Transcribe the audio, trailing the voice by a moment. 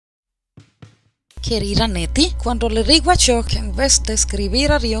Querida Nettie, cuando le digo a Chuck que en vez de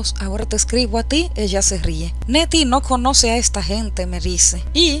escribir a Dios, ahora te escribo a ti, ella se ríe. Nettie no conoce a esta gente, me dice.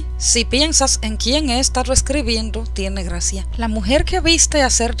 Y si piensas en quién he estado escribiendo, tiene gracia. La mujer que viste a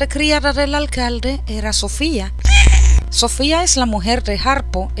ser de criada del alcalde era Sofía. Sofía es la mujer de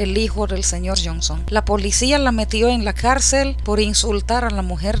Harpo, el hijo del señor Johnson. La policía la metió en la cárcel por insultar a la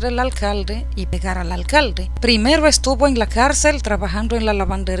mujer del alcalde y pegar al alcalde. Primero estuvo en la cárcel trabajando en la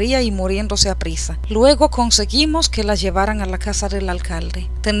lavandería y muriéndose a prisa. Luego conseguimos que la llevaran a la casa del alcalde.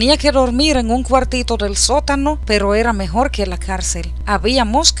 Tenía que dormir en un cuartito del sótano, pero era mejor que la cárcel. Había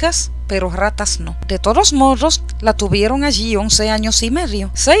moscas, pero ratas no. De todos modos, la tuvieron allí 11 años y medio.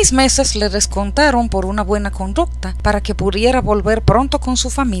 6 meses le descontaron por una buena conducta, para que pudiera volver pronto con su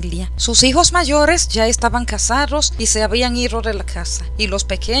familia. Sus hijos mayores ya estaban casados y se habían ido de la casa, y los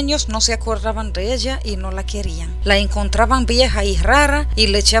pequeños no se acordaban de ella y no la querían. La encontraban vieja y rara y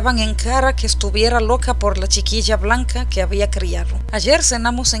le echaban en cara que estuviera loca por la chiquilla blanca que había criado. Ayer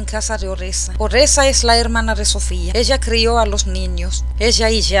cenamos en casa de Oresa. Oresa es la hermana de Sofía. Ella crió a los niños, ella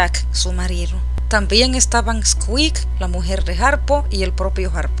y Jack, su marido. También estaban Squeak, la mujer de Harpo, y el propio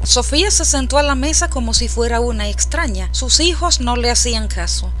Harpo. Sofía se sentó a la mesa como si fuera una extraña. Sus hijos no le hacían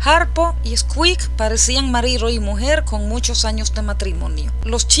caso. Harpo y Squeak parecían marido y mujer con muchos años de matrimonio.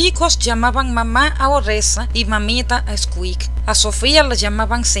 Los chicos llamaban mamá a Oresa y mamita a Squeak. A Sofía la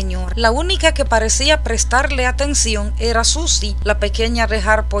llamaban señora. La única que parecía prestarle atención era Susie, la pequeña de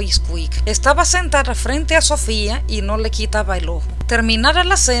Harpo y Squeak. Estaba sentada frente a Sofía y no le quitaba el ojo. Terminada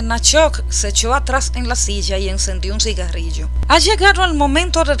la cena, Chuck se echó atrás en la silla y encendió un cigarrillo. Ha llegado el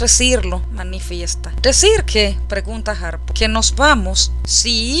momento de decirlo, manifiesta. ¿Decir qué?, pregunta Harpo. ¿Que nos vamos?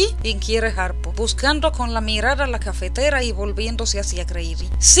 ¿Sí?, inquiere Harpo, buscando con la mirada la cafetera y volviéndose hacia Grady.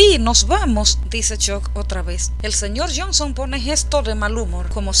 Sí, nos vamos, dice Chuck otra vez. El señor Johnson pone gesto de mal humor,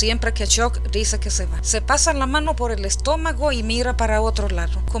 como siempre que Chuck dice que se va. Se pasa la mano por el estómago y mira para otro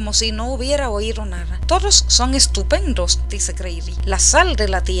lado, como si no hubiera oído nada. Todos son estupendos, dice Grady. La sal de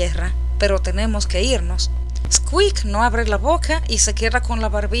la tierra, pero tenemos que irnos. Squeak no abre la boca y se queda con la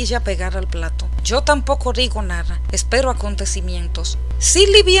barbilla pegada al plato. Yo tampoco digo nada, espero acontecimientos.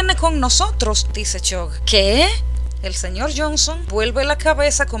 Silly viene con nosotros, dice Chuck. ¿Qué? El señor Johnson vuelve la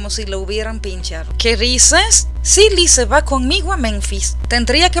cabeza como si le hubieran pinchado. ¿Qué dices? Silly se va conmigo a Memphis.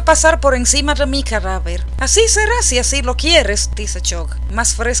 Tendría que pasar por encima de mi cadáver. Así será si así lo quieres, dice Chuck,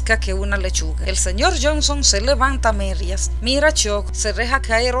 más fresca que una lechuga. El señor Johnson se levanta a medias, mira a Chuck, se deja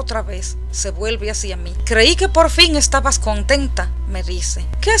caer otra vez, se vuelve hacia mí. Creí que por fin estabas contenta, me dice.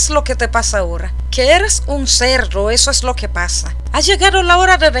 ¿Qué es lo que te pasa ahora? Que eres un cerdo, eso es lo que pasa. Ha llegado la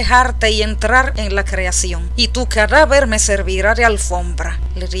hora de dejarte y entrar en la creación, y tu cadáver me servirá de alfombra,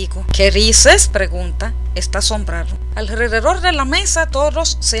 le digo. ¿Qué dices?, pregunta. Está asombrado. Alrededor de la mesa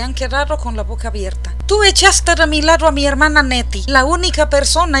todos se han quedado con la boca abierta. Tú echaste de mi lado a mi hermana Nettie, la única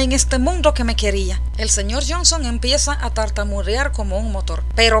persona en este mundo que me quería. El señor Johnson empieza a tartamudear como un motor.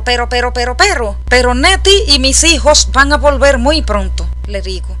 Pero Nettie y mis hijos van a volver muy pronto, le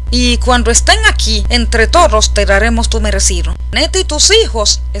digo. Y cuando estén aquí, entre todos te daremos tu merecido. Nettie y tus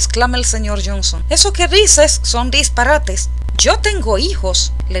hijos, exclama el señor Johnson. Eso que dices son disparates. Yo tengo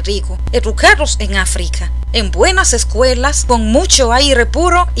hijos, le digo, educados en África, en buenas escuelas, con mucho aire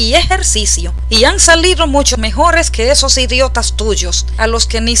puro y ejercicio, y han salido mucho mejores que esos idiotas tuyos, a los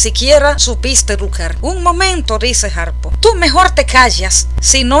que ni siquiera supiste educar. Un momento, dice Harpo, tú mejor te callas.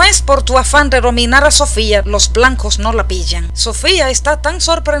 Si no es por tu afán de dominar a Sofía, los blancos no la pillan. Sofía está tan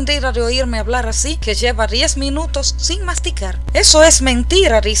sorprendida de oírme hablar así que lleva 10 minutos sin masticar. Eso es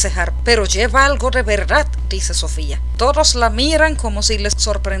mentira, dice Harpo, pero lleva algo de verdad, dice Sofía. Todos la miran como si les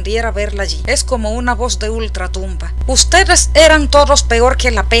sorprendiera verla allí. Es como una voz de ultratumba. Ustedes eran todos peor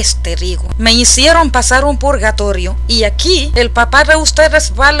que la peste, digo. Me hicieron pasar un purgatorio, y aquí el papá de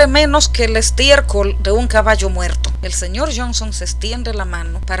ustedes vale menos que el estiércol de un caballo muerto. El señor Johnson se extiende la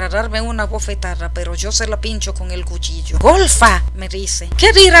mano para darme una bofetada, pero yo se la pincho con el cuchillo. Golfa, me dice.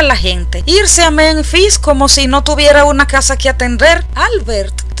 ¿Qué dirá la gente? ¿Irse a Memphis como si no tuviera una casa que atender?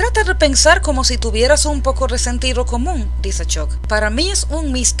 Albert, trata de pensar como si tuvieras un poco de sentido común, dice Chuck. Para mí es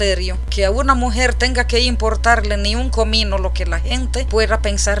un misterio que a una mujer tenga que importarle ni un comino lo que la gente pueda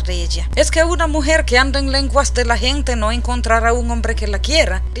pensar de ella. Es que una mujer que anda en lenguas de la gente no encontrará un hombre que la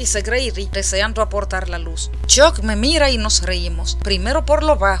quiera, dice Grady, deseando aportar la luz. Chuck me mira y nos reímos, primero por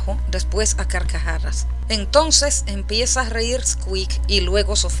lo bajo, después a carcajadas. Entonces empieza a reír Squeak y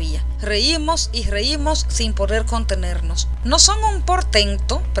luego Sofía. Reímos y reímos sin poder contenernos. ¿No son un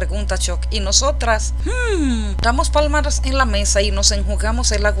portento?, pregunta Chuck, y nosotras, damos palmadas en la mesa y nos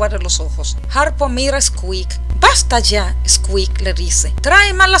enjugamos el agua de los ojos. Harpo mira a Squeak. Basta ya, Squeak le dice.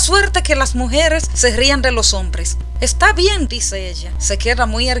 Trae mala suerte que las mujeres se rían de los hombres. Está bien, dice ella. Se queda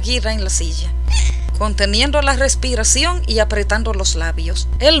muy erguida en la silla, conteniendo la respiración y apretando los labios.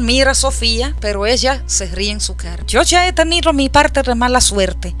 Él mira a Sofía, pero ella se ríe en su cara. Yo ya he tenido mi parte de mala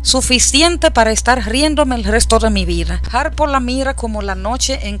suerte, suficiente para estar riéndome el resto de mi vida. Harpo la mira como la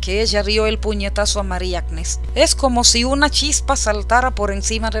noche en que ella dio el puñetazo a María Agnes. Es como si una chispa saltara por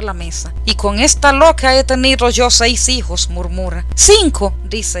encima de la mesa. Y con esta loca he tenido yo 6 hijos, murmura. 5,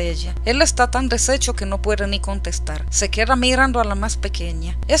 dice ella. Él está tan deshecho que no puede ni contestar. Se queda mirando a la más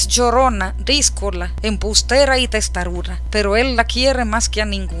pequeña. Es llorona, díscola, embustera y testaruda, pero él la quiere más que a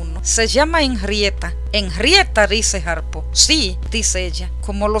ninguno. Se llama Henrietta. Henrietta, dice Harpo. Sí, dice ella,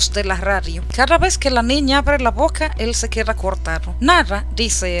 como los de la radio. Cada vez que la niña abre la boca, él se queda cortado. Nada,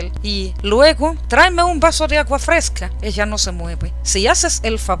 dice él, y luego, tráeme un vaso de agua fresca. Ella no se mueve. Si haces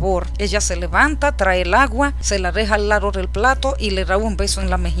el favor, ella se levanta, trae el agua, se la deja al lado del plato y le da un beso en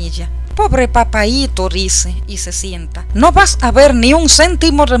la mejilla. Pobre papaíto, dice, y se sienta. No vas a ver ni un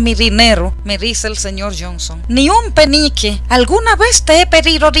céntimo de mi dinero, me dice el señor Johnson. Ni un penique. ¿Alguna vez te he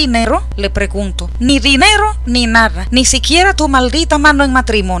pedido dinero?, le pregunto. Ni dinero, ni nada, ni siquiera tu maldita mano en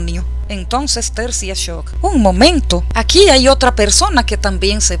matrimonio. Entonces tercia Shock. Un momento, aquí hay otra persona que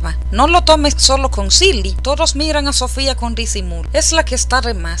también se va. No lo tomes solo con Silly. Todos miran a Sofía con disimulo. Es la que está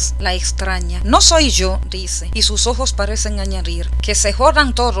de más, la extraña. No soy yo, dice, y sus ojos parecen añadir. Que se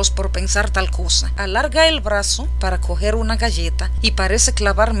jodan todos por pensar tal cosa. Alarga el brazo para coger una galleta y parece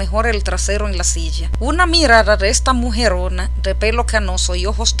clavar mejor el trasero en la silla. Una mirada de esta mujerona de pelo canoso y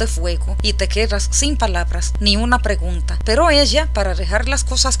ojos de fuego y te quedas sin palabras, ni una pregunta. Pero ella, para dejar las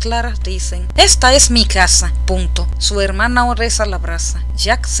cosas claras, dicen, esta es mi casa, punto. Su hermana Oresa la abraza.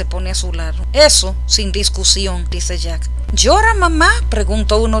 Jack se pone a su lado. Eso, sin discusión, dice Jack. ¿Llora mamá?,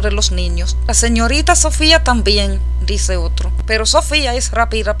 preguntó uno de los niños. La señorita Sofía también, dice otro. Pero Sofía es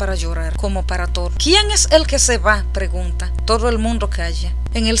rápida para llorar, como para todo. ¿Quién es el que se va?, pregunta. Todo el mundo calla.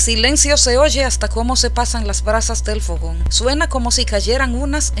 En el silencio se oye hasta cómo se pasan las brasas del fogón. Suena como si cayeran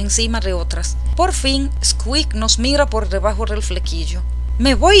unas encima de otras. Por fin, Squeak nos mira por debajo del flequillo.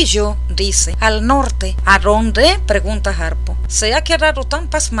 Me voy yo, dice, al norte. ¿A dónde?, pregunta Harpo. Se ha quedado tan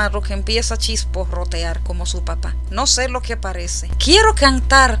pasmado que empieza a chisporrotear como su papá. No sé lo que parece. Quiero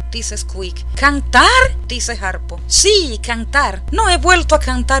cantar, dice Squeak. ¿Cantar?, dice Harpo. Sí, cantar. No he vuelto a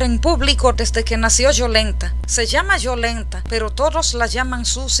cantar en público desde que nació Yolenta. Se llama Yolenta, pero todos la llaman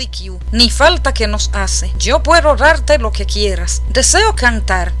Susie Q. Ni falta que nos hace. Yo puedo darte lo que quieras. Deseo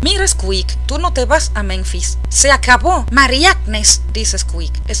cantar. Mira, Squeak, tú no te vas a Memphis. Se acabó. María Agnes, dice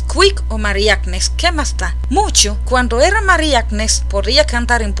Squeak. Squeak o María Agnes, ¿qué más da? Mucho. Cuando era María Agnes podía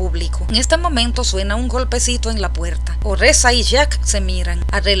cantar en público. En este momento suena un golpecito en la puerta. Oresa y Jack se miran.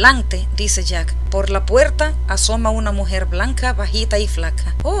 Adelante, dice Jack. Por la puerta asoma una mujer blanca, bajita y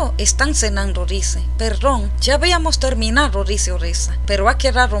flaca. Oh, están cenando, dice. Perdón, ya habíamos terminado, dice Oresa, pero ha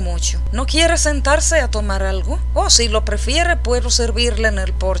quedado mucho. ¿No quiere sentarse a tomar algo? Oh, si lo prefiere, puedo servirle en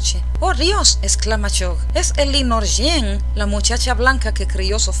el porche. Oh, Dios, exclama Chog. Es Elinor Jean, la muchacha blanca que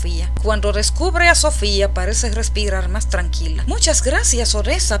crió Sofía. Cuando descubre a Sofía, parece respirar más tranquila. Muchas gracias,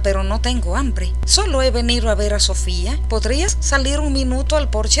 Oresa, pero no tengo hambre. Solo he venido a ver a Sofía. ¿Podrías salir un minuto al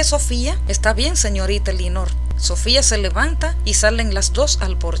porche, Sofía? Está bien, señorita Elinor. Sofía se levanta y salen las dos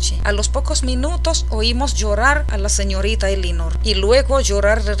al porche. A los pocos minutos oímos llorar a la señorita Elinor y luego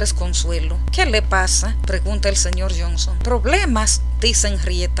llorar de desconsuelo. ¿Qué le pasa?, pregunta el señor Johnson. Problemas, dice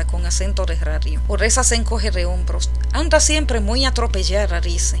Henrietta con acento de radio. Oresa se encoge de hombros. Anda siempre muy atropellada,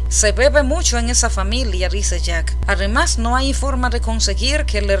 dice. Se bebe mucho en esa familia, dice Jack. Además, no hay forma de conseguir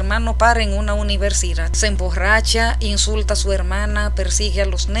que el hermano pare en una universidad. Se emborracha, insulta a su hermana, persigue a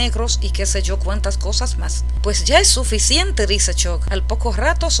los negros y qué sé yo cuántas cosas más. Pues ya es suficiente, dice Chuck. Al poco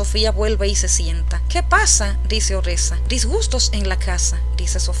rato Sofía vuelve y se sienta. ¿Qué pasa?, dice Oresa. Disgustos en la casa,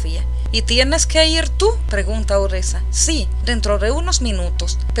 dice Sofía. ¿Y tienes que ir tú?, pregunta Oresa. Sí, dentro de unos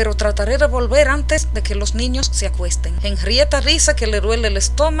minutos, pero trataré de volver antes de que los niños se acuesten. Henrietta dice que le duele el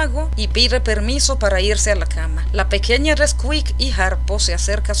estómago y pide permiso para irse a la cama. La pequeña de Squeak y Harpo se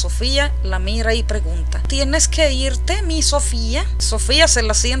acerca a Sofía, la mira y pregunta. ¿Tienes que irte, mi Sofía? Sofía se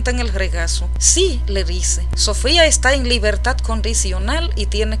la sienta en el regazo. Sí, le dice. Sofía está en libertad condicional y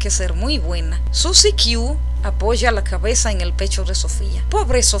tiene que ser muy buena. Susie Q apoya la cabeza en el pecho de Sofía.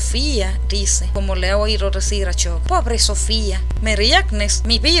 Pobre Sofía, dice, como le ha oído decir a Chuck. Pobre Sofía. Mary Agnes,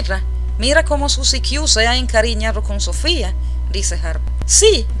 mi vida. Mira cómo Susie Q se ha encariñado con Sofía, dice Harp.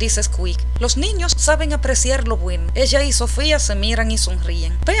 Sí, dice Squeak, los niños saben apreciar lo bueno. Ella y Sofía se miran y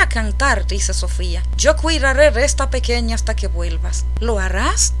sonríen. Ve a cantar, dice Sofía. Yo cuidaré de esta pequeña hasta que vuelvas. ¿Lo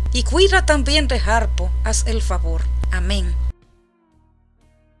harás? Y cuida también de Harpo, haz el favor. Amén.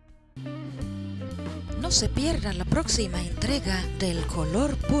 No se pierda la próxima entrega del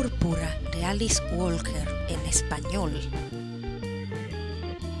color púrpura de Alice Walker en español.